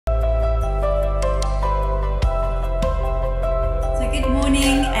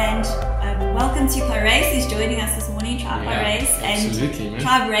and welcome to Parais, who's joining us this morning, Tribe Parais, and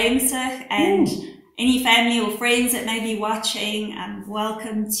Tribe Ramsach, and any family or friends that may be watching.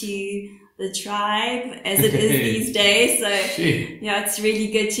 Welcome to the tribe, as it is these days. So, yeah, it's really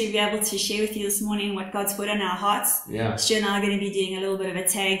good to be able to share with you this morning what God's put on our hearts. Yeah. Stu and I are going to be doing a little bit of a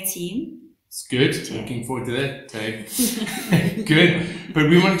tag team. It's good. Looking forward to that tag. Good. But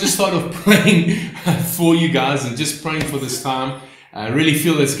we want to just start off praying for you guys and just praying for this time. I really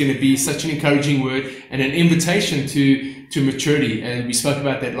feel it's going to be such an encouraging word and an invitation to maturity. And we spoke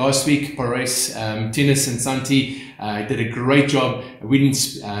about that last week. Parais, Tennis and Santi did a great job. We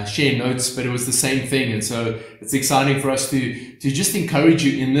didn't share notes, but it was the same thing. And so it's exciting for us to just encourage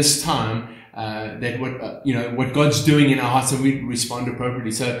you in this time that what God's doing in our hearts, and we respond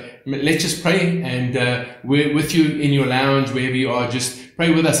appropriately. So let's just pray, and we're with you in your lounge, wherever you are. Just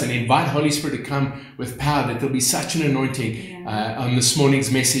pray with us and invite Holy Spirit to come with power, that there'll be such an anointing on this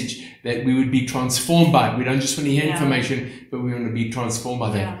morning's message, that we would be transformed by it. We don't just want to hear information, but we want to be transformed by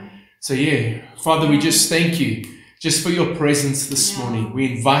that. So Father, we just thank you just for your presence this morning.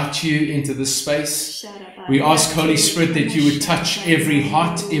 We invite you into this space. We ask, Holy Spirit, that you would touch every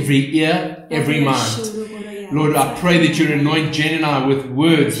heart, every ear, every mind. Lord, I pray that you'd anoint Jen and I with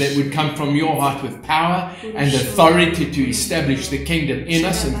words that would come from your heart with power and authority to establish the kingdom in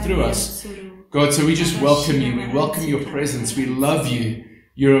us and through us. God, so we just welcome you. We welcome your presence. We love you.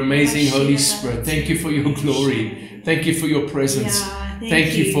 You're amazing, Holy Spirit. Thank you for your glory. Thank you for your presence.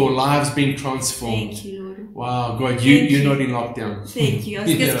 Thank you for lives being transformed. Thank you, Lord. Wow, God, you're not in lockdown. Thank you. I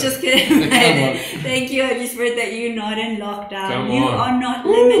was just going to thank you, Holy Spirit, that you're not in lockdown. You are not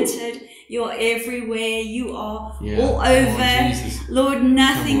limited. You're everywhere. You are all over. Lord,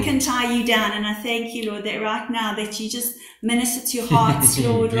 nothing can tie you down. And I thank you, Lord, that right now that you just minister to hearts,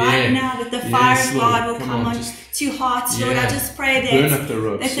 Lord. Right now that the fire of God will come on to hearts, Lord. I just pray that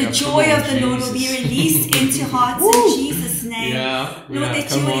the joy of the Lord will be released into hearts in Jesus' name. Lord,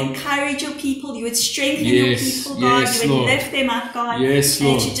 that you would encourage your people, you would strengthen your people, God. You would lift them up, God. And that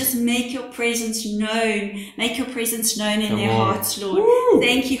you just make your presence known. Make your presence known in their hearts, Lord.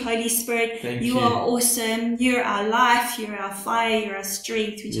 Thank you, Holy Spirit. You are awesome. You're our life. You're our fire. You're our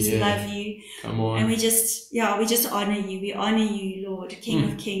strength. We just love you. And we just honor you. We honor you, Lord,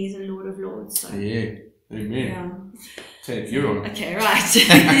 King of Kings and Lord of Lords. So. Amen. You're on. Okay, right.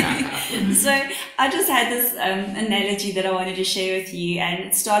 So I just had this analogy that I wanted to share with you, and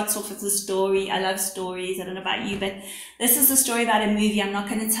it starts off with a story. I love stories. I don't know about you, but this is a story about a movie. I'm not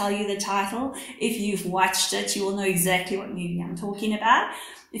going to tell you the title. If you've watched it, you will know exactly what movie I'm talking about.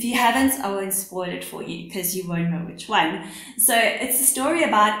 If you haven't, I won't spoil it for you because you won't know which one. So it's a story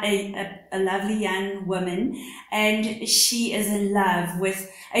about a lovely young woman, and she is in love with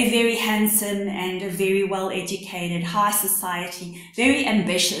a very handsome and a very well-educated, high society, very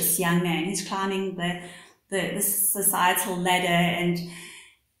ambitious young man who's climbing the societal ladder. And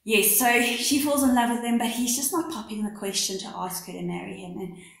yes, so she falls in love with him, but he's just not popping the question to ask her to marry him.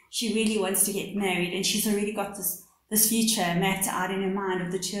 And she really wants to get married, and she's already got this future mapped out in her mind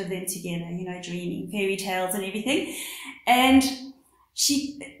of the two of them together, dreaming fairy tales and everything. And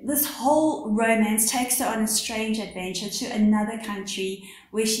this whole romance takes her on a strange adventure to another country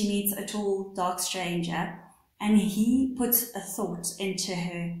where she meets a tall, dark stranger, and he puts a thought into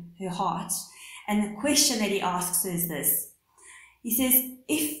her heart. And the question that he asks her is this. He says,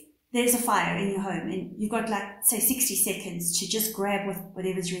 if there's a fire in your home and you've got say 60 seconds to just grab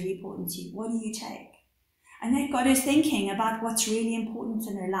whatever's really important to you, what do you take? And that got her thinking about what's really important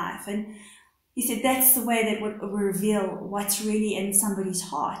in her life. And he said that's the way that would reveal what's really in somebody's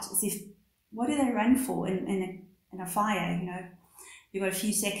heart, is what do they run for in a fire? You've got a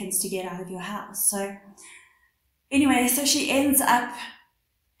few seconds to get out of your house. So anyway, so she ends up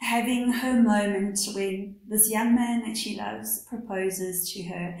having her moment when this young man that she loves proposes to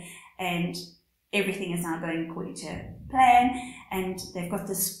her, and everything is now going according to her plan, and they've got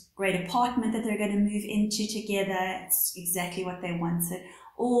this great apartment that they're going to move into together. It's exactly what they wanted.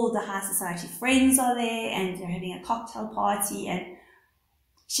 All the high society friends are there, and they're having a cocktail party, and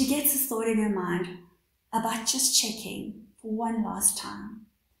she gets this thought in her mind about just checking for one last time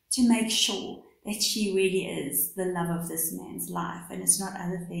to make sure that she really is the love of this man's life, and it's not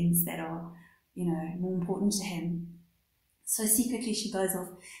other things that are, more important to him. So secretly she goes off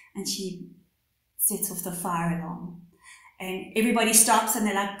and she sets off the fire alarm. And everybody stops and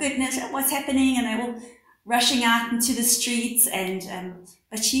they're like, goodness, what's happening? And they're all rushing out into the streets.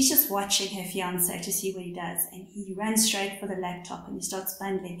 But she's just watching her fiancé to see what he does. And he runs straight for the laptop and he starts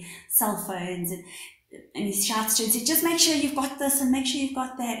bundling cell phones. And he shouts to her and says, just make sure you've got this and make sure you've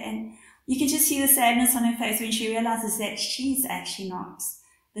got that. And you can just see the sadness on her face when she realizes that she's actually not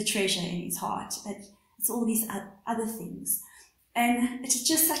the treasure in his heart, but it's all these other things. And it's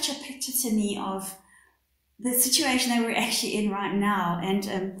just such a picture to me of the situation that we're actually in right now.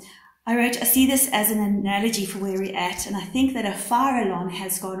 And I see this as an analogy for where we're at, and I think that a fire alarm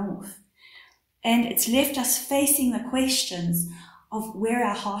has gone off. And it's left us facing the questions of where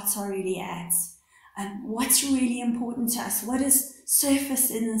our hearts are really at, and what's really important to us, what is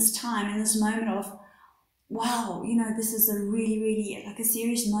surfaced in this time, in this moment of, wow, this is a really, really like a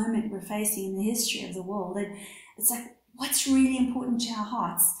serious moment we're facing in the history of the world. And it's like, what's really important to our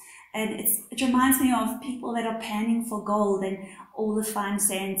hearts? And it reminds me of people that are panning for gold, and all the fine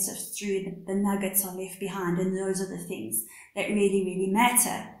sand sifts through, the nuggets are left behind, and those are the things that really, really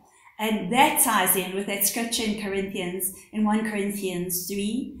matter. And that ties in with that scripture in 1 Corinthians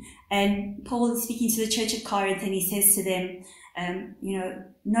 3. And Paul is speaking to the church at Corinth, and he says to them,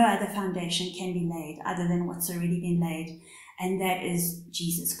 no other foundation can be laid other than what's already been laid. And that is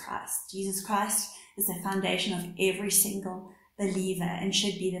Jesus Christ. Jesus Christ is the foundation of every single believer and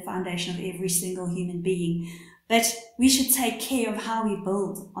should be the foundation of every single human being. But we should take care of how we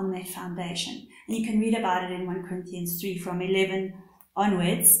build on that foundation. And you can read about it in 1 Corinthians 3 from 11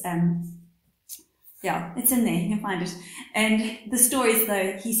 onwards. It's in there, you can find it. And the stories,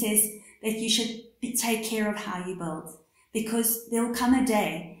 though, he says that you should take care of how you build, because there will come a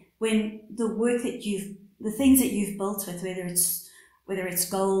day when the things that you've built with, whether it's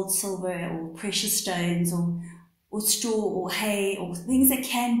gold, silver, or precious stones, or straw, or hay, or things that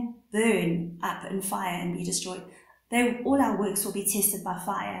can burn up in fire and be destroyed, all our works will be tested by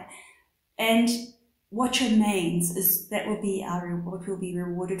fire. And what remains is that will be what we'll be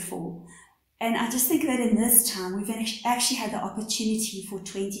rewarded for. And I just think that in this time, we've actually had the opportunity for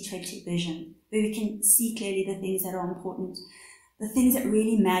 2020 vision, where we can see clearly the things that are important, the things that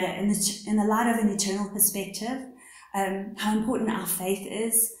really matter in the light of an eternal perspective, how important our faith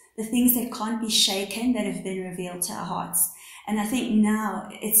is, the things that can't be shaken that have been revealed to our hearts. And I think now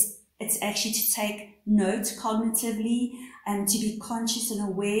it's actually to take note cognitively and to be conscious and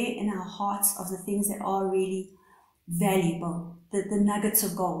aware in our hearts of the things that are really valuable, the nuggets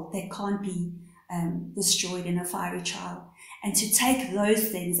of gold that can't be destroyed in a fiery trial, and to take those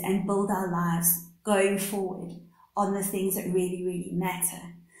things and build our lives going forward on the things that really, really matter.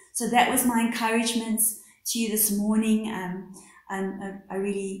 So that was my encouragement to you this morning. I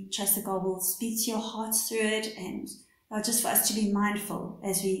really trust that God will speak to your hearts through it, and just for us to be mindful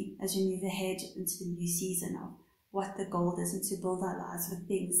as we move ahead into the new season of what the goal is, and to build our lives with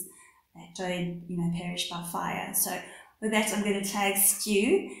things that don't, perish by fire. So with that, I'm going to tag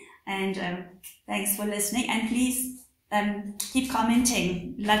Stu, and thanks for listening, and please keep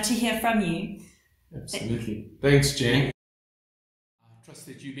commenting. Love to hear from you. Absolutely. Thanks, Jen. I trust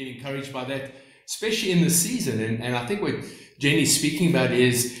that you've been encouraged by that, especially in this season. And I think what Jen is speaking about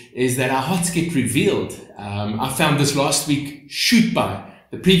is that our hearts get revealed. I found this last week shoot by.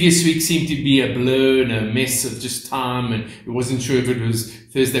 The previous week seemed to be a blur and a mess of just time, and it wasn't sure if it was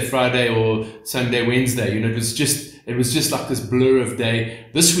Thursday, Friday, or Sunday, Wednesday. It was just like this blur of day.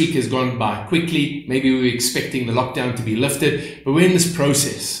 This week has gone by quickly. Maybe we were expecting the lockdown to be lifted, but we're in this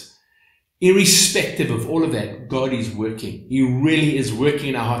process. Irrespective of all of that, God is working. He really is working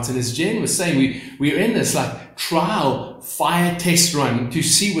in our hearts. And as Jen was saying, we're in this like trial fire test run to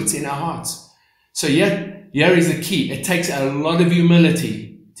see what's in our hearts. So here is the key. It takes a lot of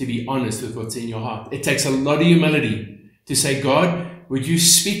humility to be honest with what's in your heart. It takes a lot of humility to say, God, would you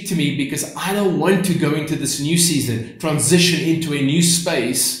speak to me, because I don't want to go into this new season, transition into a new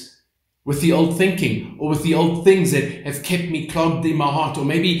space with the old thinking or with the old things that have kept me clogged in my heart, or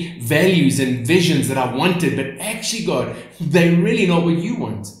maybe values and visions that I wanted, but actually, God, they're really not what you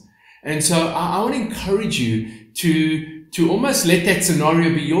want. And so I want to encourage you to almost let that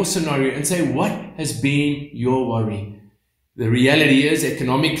scenario be your scenario and say, what has been your worry? The reality is,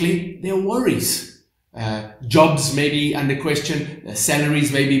 economically, there are worries. Jobs may be under question,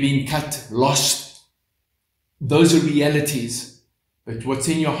 salaries may be being cut, lost. Those are realities. But what's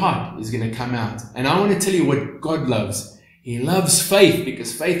in your heart is going to come out. And I want to tell you what God loves. He loves faith,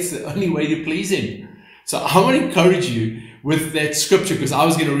 because faith's the only way to please Him. So I want to encourage you with that scripture, because I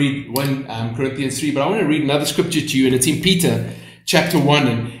was going to read 1 Corinthians 3, but I want to read another scripture to you, and it's in Peter chapter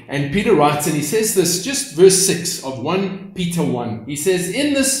 1. And Peter writes, and he says this, just verse 6 of 1 Peter 1. He says,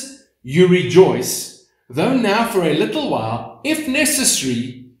 in this you rejoice, though now for a little while, if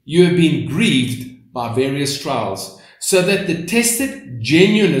necessary, you have been grieved by various trials, so that the tested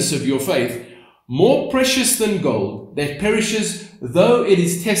genuineness of your faith, more precious than gold, that perishes though it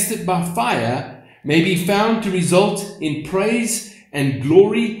is tested by fire, may be found to result in praise and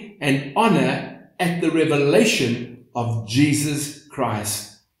glory and honor at the revelation of Jesus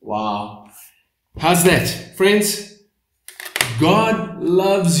Christ Wow. How's that? Friends, God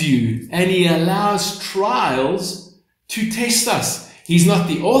loves you and He allows trials to test us. He's not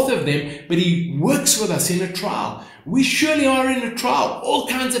the author of them, but He works with us in a trial. We surely are in a trial. All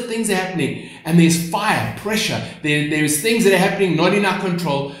kinds of things are happening. And there's fire, pressure. There's things that are happening not in our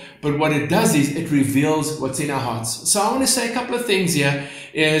control. But what it does is it reveals what's in our hearts. So I want to say a couple of things here.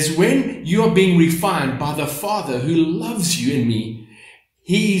 Is when you are being refined by the Father who loves you and me,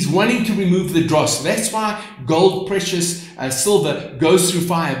 He's wanting to remove the dross. That's why gold, precious silver goes through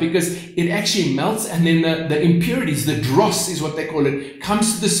fire, because it actually melts, and then the impurities, the dross is what they call it,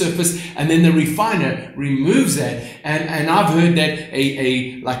 comes to the surface, and then the refiner removes that. And I've heard that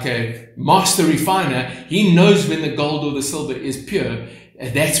like a master refiner, he knows when the gold or the silver is pure.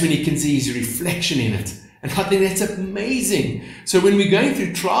 And that's when he can see his reflection in it. And I think that's amazing. So when we're going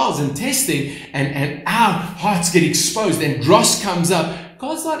through trials and testing, and our hearts get exposed and dross comes up,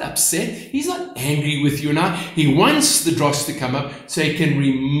 God's not upset. He's not angry with you and I. He wants the dross to come up so He can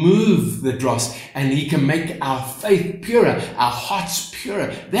remove the dross, and He can make our faith purer, our hearts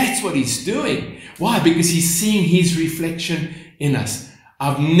purer. That's what He's doing. Why? Because He's seeing His reflection in us.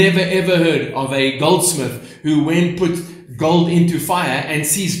 I've never ever heard of a goldsmith who went put gold into fire and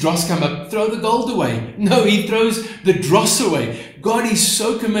sees dross come up, throw the gold away. No, he throws the dross away. God is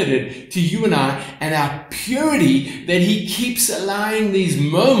so committed to you and I and our purity that He keeps allowing these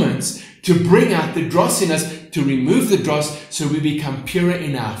moments to bring out the dross in us, to remove the dross so we become purer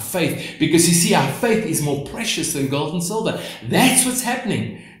in our faith. Because you see, our faith is more precious than gold and silver. That's what's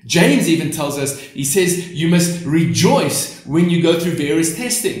happening. James even tells us, he says, you must rejoice when you go through various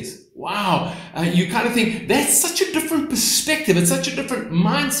testings. Wow. You kind of think, that's such a different perspective. It's such a different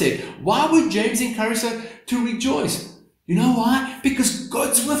mindset. Why would James encourage us to rejoice? You know why? Because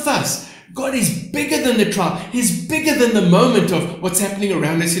God's with us. God is bigger than the trial. He's bigger than the moment of what's happening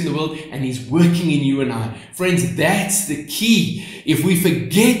around us in the world, and He's working in you and I. Friends, that's the key. If we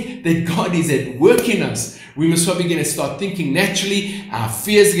forget that God is at work in us, we must probably going to start thinking naturally. Our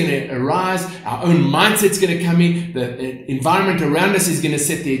fears are going to arise. Our own mindset's going to come in. The environment around us is going to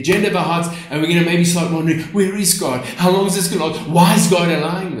set the agenda of our hearts, and we're going to maybe start wondering, where is God? How long is this going to last? Why is God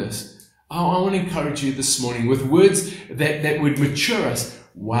allowing this? I want to encourage you this morning with words that would mature us.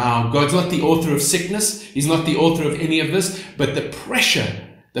 Wow, God's not the author of sickness. He's not the author of any of this, but the pressure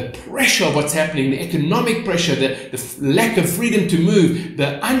of what's happening, the economic pressure, the lack of freedom to move,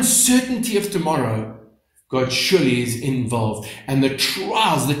 the uncertainty of tomorrow, God surely is involved. And the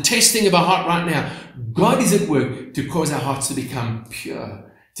trials, the testing of our heart right now, God is at work to cause our hearts to become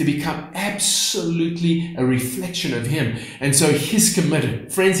pure, to become absolutely a reflection of Him. And so He's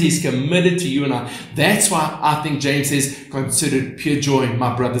committed. Friends, He's committed to you and I. That's why I think James says, consider it pure joy,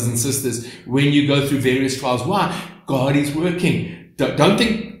 my brothers and sisters, when you go through various trials. Why? God is working. Don't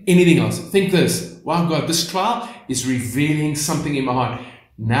think anything else. Think this. Wow, God, this trial is revealing something in my heart.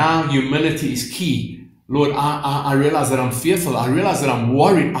 Now humility is key. Lord, I realize that I'm fearful. I realize that I'm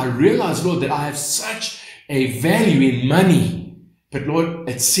worried. I realize, Lord, that I have such a value in money. But Lord,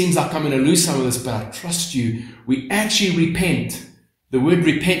 it seems like I'm going to lose some of this, but I trust you. We actually repent. The word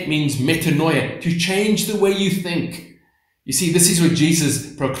repent means metanoia, to change the way you think. You see, this is what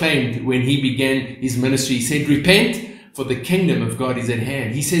Jesus proclaimed when He began His ministry. He said, repent, for the kingdom of God is at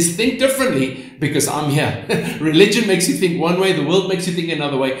hand. He says, think differently because I'm here. Religion makes you think one way, the world makes you think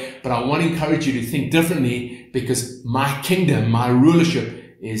another way, but I want to encourage you to think differently because my kingdom, my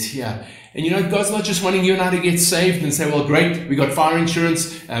rulership is here. And you know, God's not just wanting you and I to get saved and say, well, great, we got fire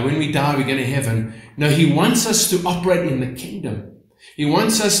insurance. When we die, we're going to heaven. No, He wants us to operate in the kingdom. He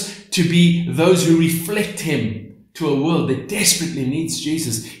wants us to be those who reflect Him to a world that desperately needs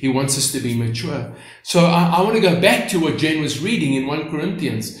Jesus. He wants us to be mature. So I want to go back to what Jen was reading in 1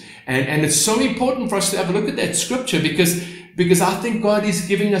 Corinthians. And it's so important for us to have a look at that scripture because I think God is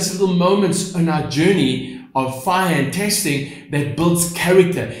giving us little moments on our journey of fire and testing that builds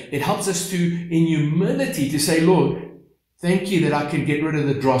character. It helps us to, in humility, to say, Lord, thank you that I can get rid of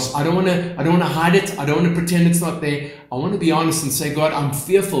the dross. I don't want to hide it. I don't want to pretend it's not there. I want to be honest and say, God, I'm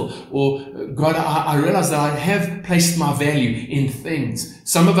fearful. Or God, I realize that I have placed my value in things.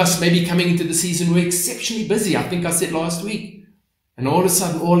 Some of us may be coming into the season we're exceptionally busy. I think I said last week. And all of a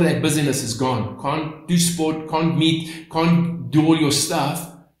sudden, all of that busyness is gone. Can't do sport, can't meet, can't do all your stuff.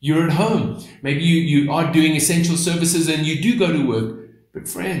 You're at home. Maybe you are doing essential services and you do go to work. But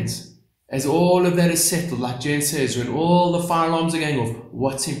friends, as all of that is settled, like Jen says, when all the fire alarms are going off,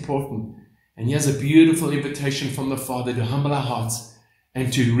 what's important? And here's a beautiful invitation from the Father to humble our hearts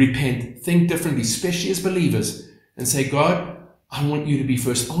and to repent, think differently, especially as believers, and say, God, I want you to be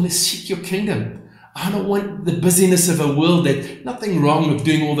first. I want to seek your kingdom. I don't want the busyness of a world that, nothing wrong with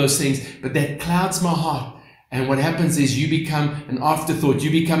doing all those things, but that clouds my heart. And what happens is you become an afterthought.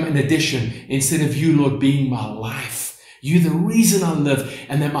 You become an addition instead of you, Lord, being my life. You're the reason I live,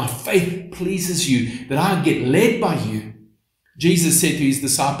 and that my faith pleases you, that I get led by you. Jesus said to his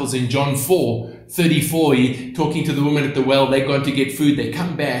disciples in John 4:34, he talking to the woman at the well, they go to get food, they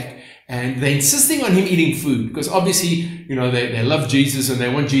come back, and they're insisting on him eating food, because obviously, they love Jesus and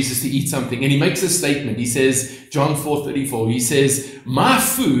they want Jesus to eat something. And he makes a statement. He says, John 4:34, he says, my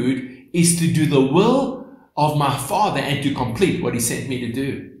food is to do the will of my Father and to complete what he sent me to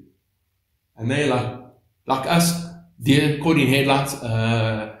do. And they're like us, deer caught in headlights.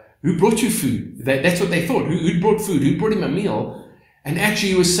 Who brought you food? That's what they thought. Who brought food? Who brought him a meal? And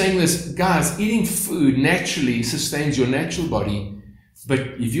actually he was saying this, guys, eating food naturally sustains your natural body. But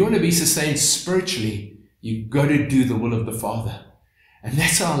if you want to be sustained spiritually, you've got to do the will of the Father. And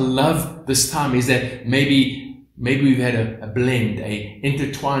that's how I love this time, is that maybe we've had a blend, a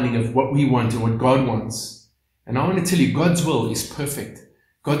intertwining of what we want and what God wants. And I want to tell you, God's will is perfect.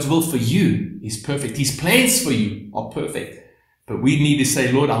 God's will for you is perfect. His plans for you are perfect. But we need to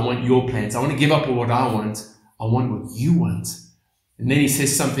say, Lord, I want your plans. I want to give up what I want. I want what you want. And then he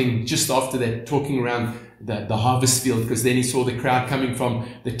says something just after that, talking around the harvest field, because then he saw the crowd coming from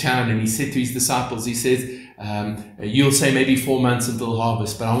the town, and he said to his disciples, he says, you'll say maybe 4 months until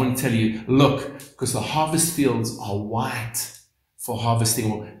harvest, but I want to tell you, look, because the harvest fields are white for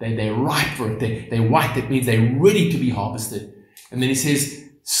harvesting, or they're ripe for it. They're white. That means they're ready to be harvested. And then he says,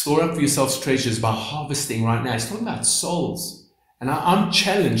 store up for yourselves treasures by harvesting right now. He's talking about souls. And I'm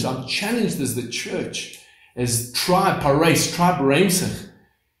challenged as the church, as tribe Parais, tribe Ramsach.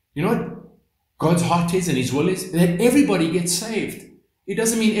 You know what God's heart is and his will is? That everybody gets saved. It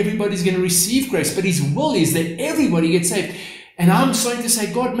doesn't mean everybody's going to receive grace, but his will is that everybody gets saved. And I'm starting to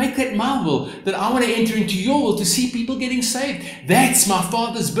say, God, make that my will, that I want to enter into your will to see people getting saved. That's my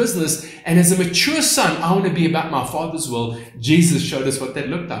Father's business. And as a mature son, I want to be about my Father's will. Jesus showed us what that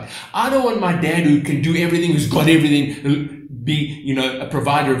looked like. I don't want my dad who can do everything, who's got everything, be, a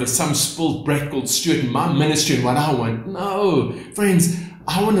provider of some spoiled brat called Stuart in my ministry and what I want. No, friends,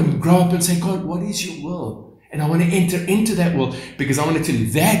 I want to grow up and say, God, what is your will? And I want to enter into that will, because I want to tell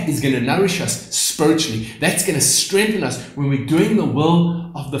you that is going to nourish us spiritually. That's going to strengthen us when we're doing the will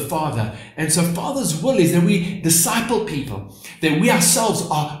of the Father. And so Father's will is that we disciple people, that we ourselves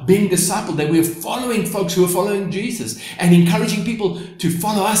are being discipled, that we're following folks who are following Jesus and encouraging people to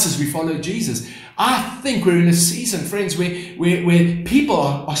follow us as we follow Jesus. I think we're in a season, friends, where people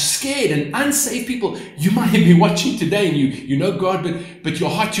are scared, and unsaved people. You might be watching today and you know God, but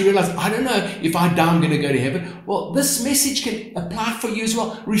your heart, you realize, I don't know if I die, I'm going to go to heaven. Well, this message can apply for you as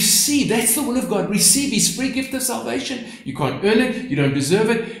well. Receive. That's the will of God. Receive his free gift of salvation. You can't earn it. You don't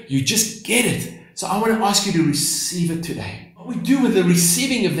deserve it. You just get it. So I want to ask you to receive it today. What we do with the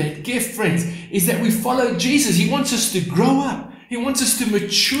receiving of that gift, friends, is that we follow Jesus. He wants us to grow up. He wants us to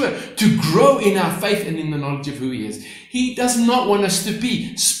mature, to grow in our faith and in the knowledge of who he is. He does not want us to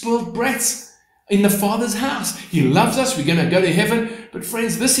be spoiled brats in the Father's house. He loves us. We're going to go to heaven. But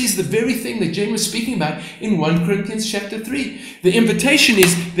friends, this is the very thing that Jen was speaking about in 1 Corinthians chapter 3. The invitation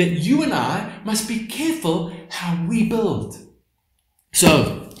is that you and I must be careful how we build.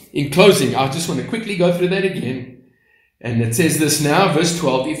 So, in closing, I just want to quickly go through that again. And it says this now, verse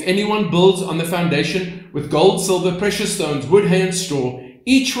 12, if anyone builds on the foundation with gold, silver, precious stones, wood, hay, and straw,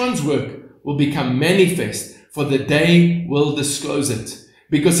 each one's work will become manifest, for the day will disclose it,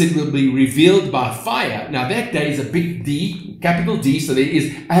 because it will be revealed by fire. Now that day is a big D, capital D, so there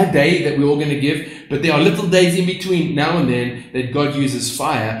is a day that we're all going to give, but there are little days in between now and then that God uses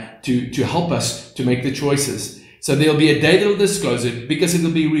fire to help us to make the choices. So there'll be a day that will disclose it, because it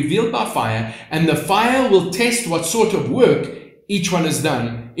will be revealed by fire, and the fire will test what sort of work each one has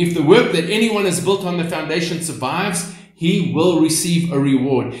done. If the work that anyone has built on the foundation survives, he will receive a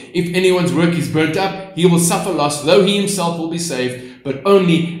reward. If anyone's work is burnt up, he will suffer loss, though he himself will be saved, but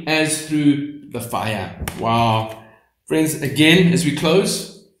only as through the fire. Wow. Friends, again, as we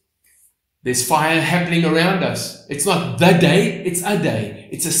close, there's fire happening around us. It's not the day, it's a day.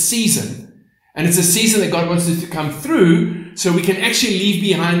 It's a season. And it's a season that God wants us to come through so we can actually leave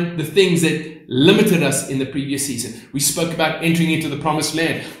behind the things that limited us in the previous season. We spoke about entering into the promised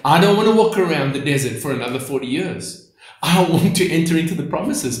land. I don't want to walk around the desert for another 40 years. I want to enter into the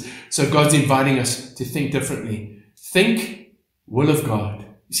promises. So God's inviting us to think differently. Think will of God.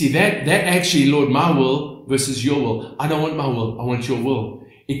 You see, that actually, Lord, my will versus your will. I don't want my will. I want your will.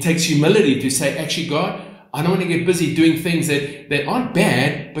 It takes humility to say, actually, God, I don't want to get busy doing things that aren't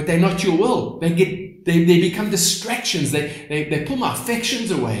bad, but they're not your will. They become distractions. They pull my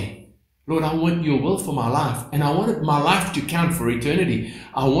affections away. Lord, I want your will for my life, and I want my life to count for eternity.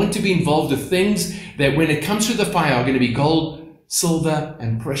 I want to be involved with things that when it comes through the fire are going to be gold, silver,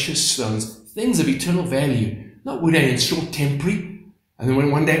 and precious stones, things of eternal value, not wood, hay, and straw, temporary. And then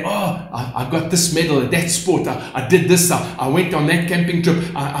when one day, I got this medal at that sport, I did this, I went on that camping trip,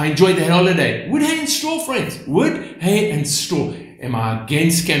 I enjoyed that holiday. Wood, hay, and straw, friends. Wood, hay, and straw. Am I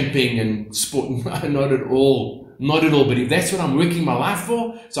against camping and sport? Not at all. Not at all. But if that's what I'm working my life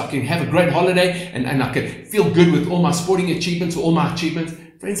for, so I can have a great holiday and I can feel good with all my sporting achievements, all my achievements,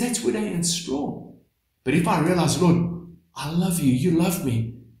 friends, that's wood, hay, and straw. But if I realize, Lord, I love you, you love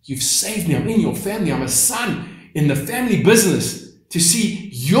me, you've saved me, I'm in your family, I'm a son in the family business, to see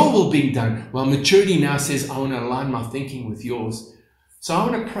your will being done. Well, maturity now says, I want to align my thinking with yours. So I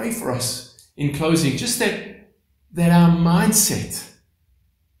want to pray for us in closing, just that our mindset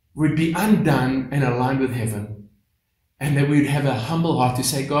would be undone and aligned with heaven, and that we would have a humble heart to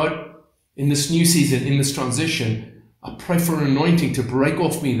say, God, in this new season, in this transition, I pray for an anointing to break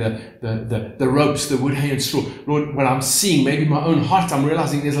off me the ropes, the wood, hay, and straw. Lord, what I'm seeing, maybe in my own heart, I'm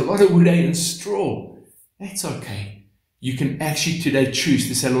realizing there's a lot of wood, hay, and straw. That's okay. You can actually today choose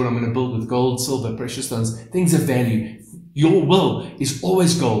to say, Lord, I'm going to build with gold, silver, precious stones, things of value. Your will is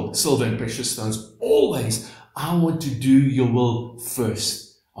always gold, silver, and precious stones. Always. I want to do your will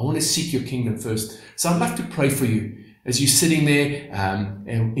first. I want to seek your kingdom first. So I'd like to pray for you as you're sitting there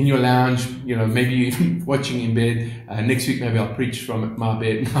in your lounge, maybe you're even watching in bed. Next week, maybe I'll preach from my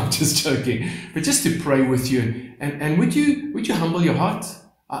bed. No, I'm just joking. But just to pray with you. And would you humble your heart?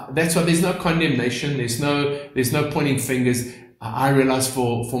 That's why there's no condemnation. There's no pointing fingers. I realize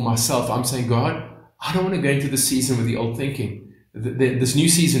for myself, I'm saying, God, I don't want to go into the season with the old thinking. This new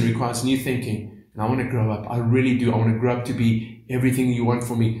season requires new thinking. And I want to grow up. I really do. I want to grow up to be everything you want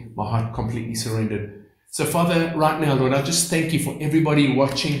for me. My heart completely surrendered. So Father, right now, Lord, I just thank you for everybody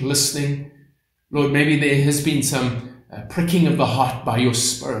watching, listening. Lord, maybe there has been some pricking of the heart by your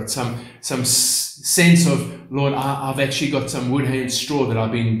Spirit, some sense of, Lord, I've actually got some wood, hay, and straw that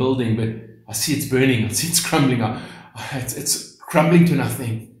I've been building, but I see it's burning, I see it's crumbling, it's crumbling to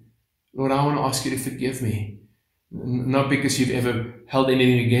nothing. Lord, I want to ask you to forgive me. Not because you've ever held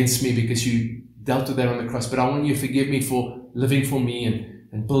anything against me, because you dealt with that on the cross, but I want you to forgive me for living for me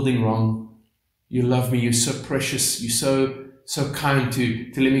and building wrong. You love me, you're so precious, you're so kind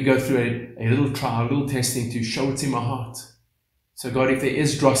to let me go through a little trial, a little testing to show what's in my heart. So God, if there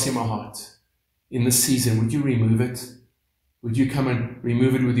is dross in my heart in this season, would you remove it? Would you come and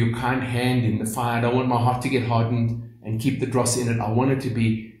remove it with your kind hand in the fire? I don't want my heart to get hardened and keep the dross in it. I want it to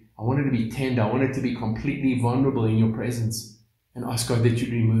be tender. I want it to be completely vulnerable in your presence. And ask God that you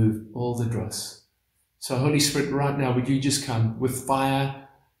remove all the dross. So Holy Spirit, right now, would you just come with fire,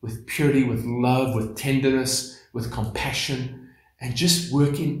 with purity, with love, with tenderness, with compassion, and just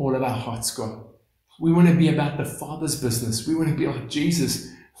work in all of our hearts, God. We want to be about the Father's business. We want to be like Jesus.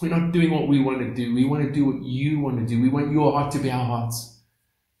 We're not doing what we want to do. We want to do what you want to do. We want your heart to be our hearts.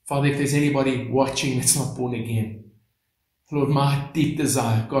 Father, if there's anybody watching that's not born again, Lord, my deep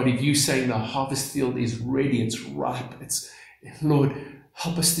desire, God, if you're saying the harvest field is ready, it's ripe, Lord,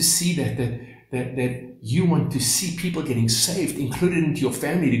 help us to see that you want to see people getting saved, included into your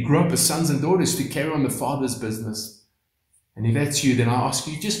family, to grow up as sons and daughters, to carry on the Father's business. And if that's you, then I ask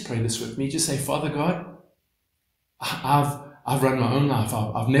you, just pray this with me. Just say, Father God, I've run my own life.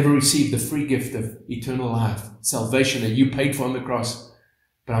 I've never received the free gift of eternal life, salvation that you paid for on the cross.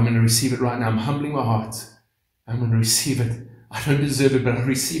 But I'm going to receive it right now. I'm humbling my heart. I'm going to receive it. I don't deserve it, but I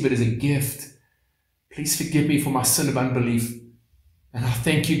receive it as a gift. Please forgive me for my sin of unbelief. And I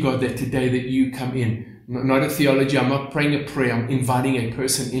thank you, God, that today that you come in. Not a theology. I'm not praying a prayer. I'm inviting a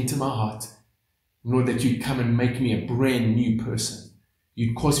person into my heart. Lord, that you'd come and make me a brand new person.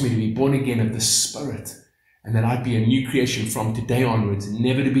 You'd cause me to be born again of the Spirit. And that I'd be a new creation from today onwards,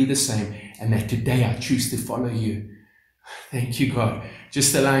 never to be the same. And that today I choose to follow you. Thank you, God.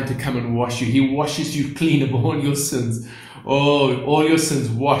 Just allow him to come and wash you. He washes you clean of all your sins. Oh, all your sins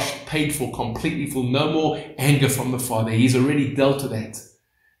washed, paid for, completely full. No more anger from the Father. He's already dealt with that.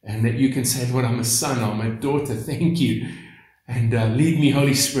 And that you can say, Lord, I'm a son, I'm a daughter. Thank you. And lead me,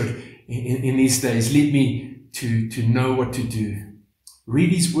 Holy Spirit, in these days. Lead me to know what to do.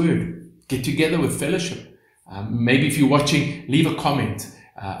 Read his word. Get together with fellowship. Maybe if you're watching, leave a comment.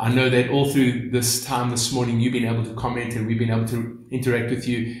 I know that all through this time this morning, you've been able to comment and we've been able to interact with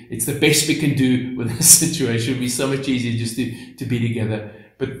you. It's the best we can do with this situation. It'll be so much easier just to be together.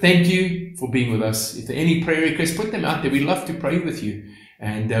 But thank you for being with us. If there are any prayer requests, put them out there. We'd love to pray with you.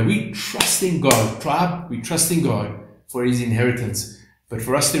 And we trust in God. Tribe, we trust in God for his inheritance. But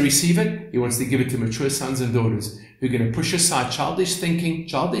for us to receive it, he wants to give it to mature sons and daughters who are going to push aside childish thinking,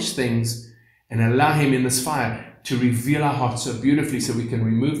 childish things, and allow him in this fire to reveal our hearts so beautifully so we can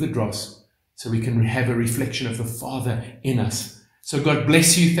remove the dross, so we can have a reflection of the Father in us. So God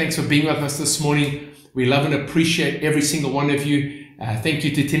bless you. Thanks for being with us this morning. We love and appreciate every single one of you. Thank you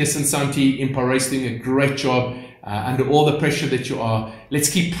to Tennis and Santi in Paris, doing a great job under all the pressure that you are. Let's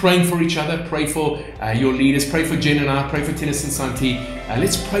keep praying for each other. Pray for your leaders. Pray for Jen and I. Pray for Tennis and Santi.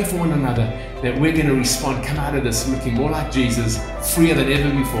 Let's pray for one another that we're going to respond, come out of this looking more like Jesus, freer than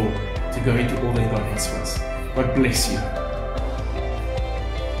ever before, to go into all that God has for us. God bless you.